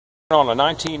On a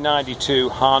 1992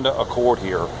 Honda Accord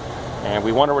here, and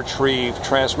we want to retrieve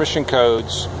transmission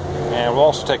codes, and we'll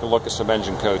also take a look at some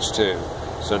engine codes too.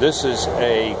 So this is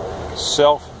a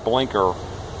self-blinker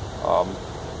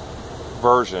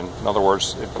version. In other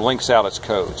words, it blinks out its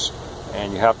codes,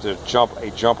 and you have to jump a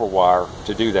jumper wire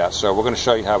to do that. So we're going to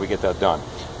show you how we get that done.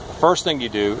 The first thing you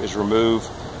do is remove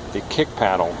the kick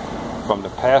panel from the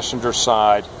passenger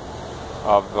side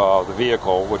of the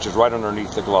vehicle, which is right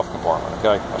underneath the glove compartment.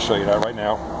 Okay, I'll show you that right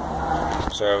now.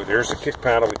 So there's the kick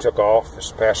panel we took off. This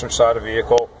is the passenger side of the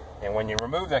vehicle, and when you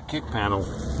remove that kick panel,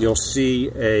 you'll see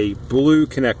a blue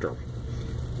connector.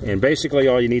 And basically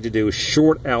all you need to do is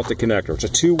short out the connector. It's a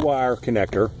 2-wire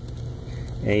connector,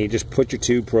 and you just put your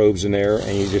 2 probes in there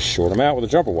and you just short them out with a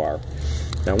jumper wire.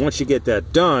 Now once you get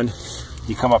that done,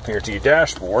 you come up here to your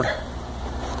dashboard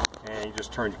and you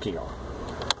just turn your key on.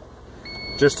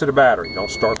 Just to the battery, don't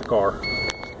start the car.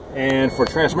 And for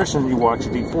transmission, you watch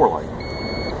your D4 light.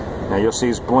 Now you'll see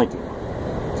it's blinking.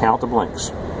 Count the blinks.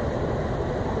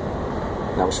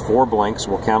 That was 4 blinks.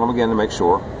 We'll count them again to make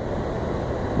sure.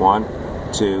 1,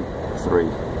 2, 3,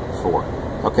 4.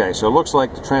 Okay, so it looks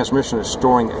like the transmission is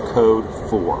storing a code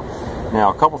 4.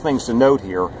 Now a couple things to note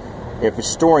here. If it's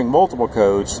storing multiple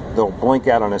codes, they'll blink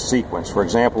out on a sequence. For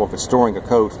example, if it's storing a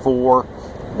code 4,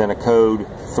 then a code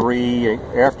 3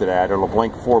 after that, it'll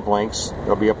blink 4 blinks,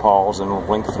 there'll be a pause, and it'll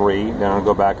blink 3, then it'll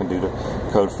go back and do the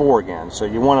code 4 again. So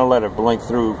you want to let it blink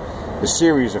through the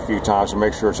series a few times to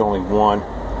make sure it's only 1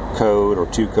 code or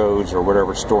 2 codes or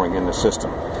whatever it's storing in the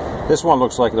system. This one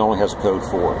looks like it only has a code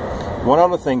 4. One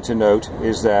other thing to note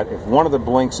is that if one of the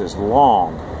blinks is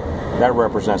long, that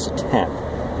represents a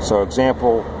 10. So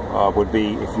example would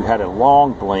be if you had a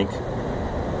long blink,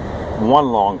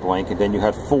 1 long blink, and then you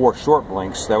had 4 short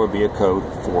blinks, that would be a code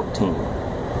 14.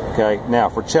 Okay, now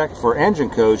for engine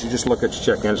codes, you just look at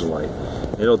your check engine light.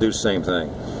 It'll do the same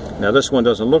thing. Now this one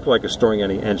doesn't look like it's storing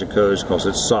any engine codes because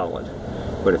it's solid.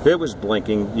 But if it was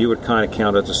blinking, you would kind of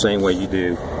count it the same way you do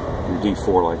your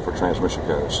D4 light for transmission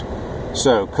codes.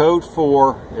 So code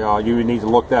 4, you would need to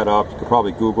look that up. You could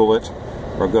probably Google it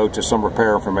or go to some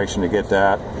repair information to get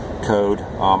that code.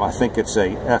 I think it's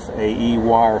a FAE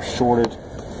wire shorted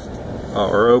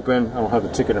or open. I don't have the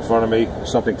ticket in front of me,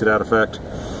 something to that effect,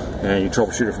 and you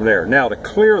troubleshoot it from there. Now to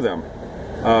clear them,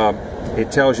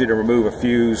 it tells you to remove a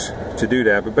fuse to do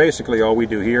that, but basically all we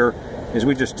do here is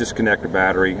we just disconnect the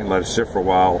battery and let it sit for a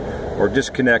while, or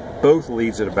disconnect both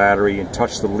leads of the battery and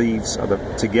touch the leads of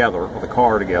the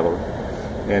car together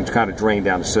and kind of drain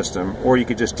down the system. Or you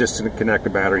could just disconnect the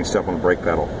battery and step on the brake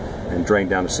pedal and drain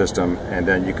down the system, and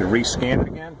then you can rescan it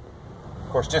again.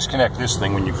 Of course, disconnect this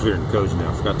thing when you clear the codes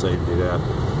now. I forgot to tell you to do that.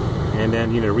 And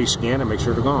then, rescan and make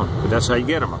sure they're gone. But that's how you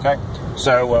get them, okay?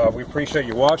 So we appreciate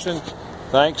you watching.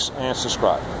 Thanks, and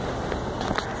subscribe.